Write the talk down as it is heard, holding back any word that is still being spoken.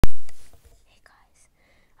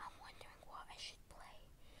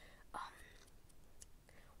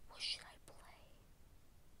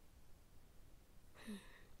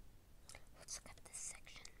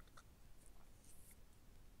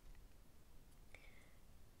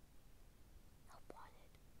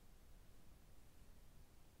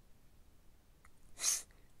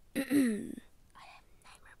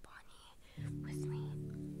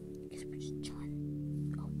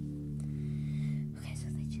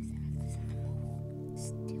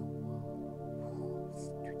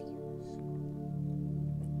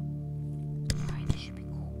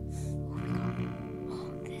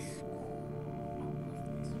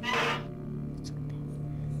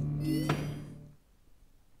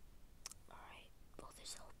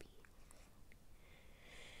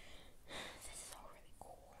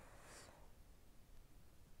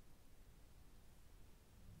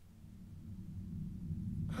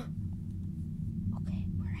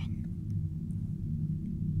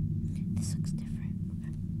This looks different.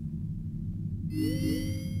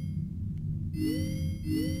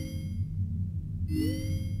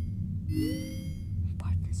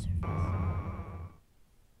 Partner service. I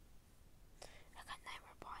got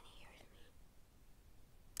Nightmare Bonnie here with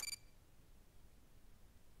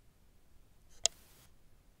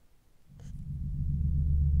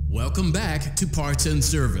me. Welcome back to Parts and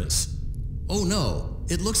Service. Oh no,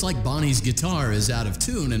 it looks like Bonnie's guitar is out of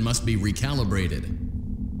tune and must be recalibrated.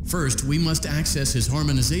 First, we must access his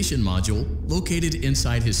harmonization module located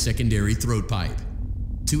inside his secondary throat pipe.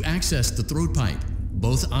 To access the throat pipe,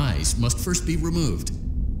 both eyes must first be removed.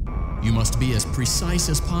 You must be as precise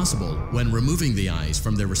as possible when removing the eyes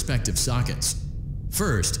from their respective sockets.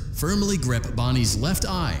 First, firmly grip Bonnie's left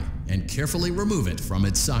eye and carefully remove it from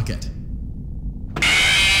its socket.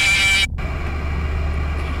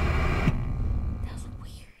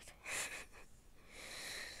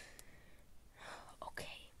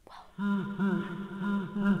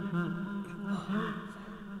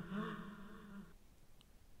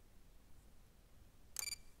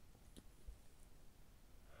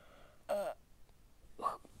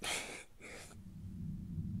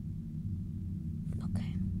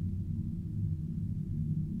 Okay.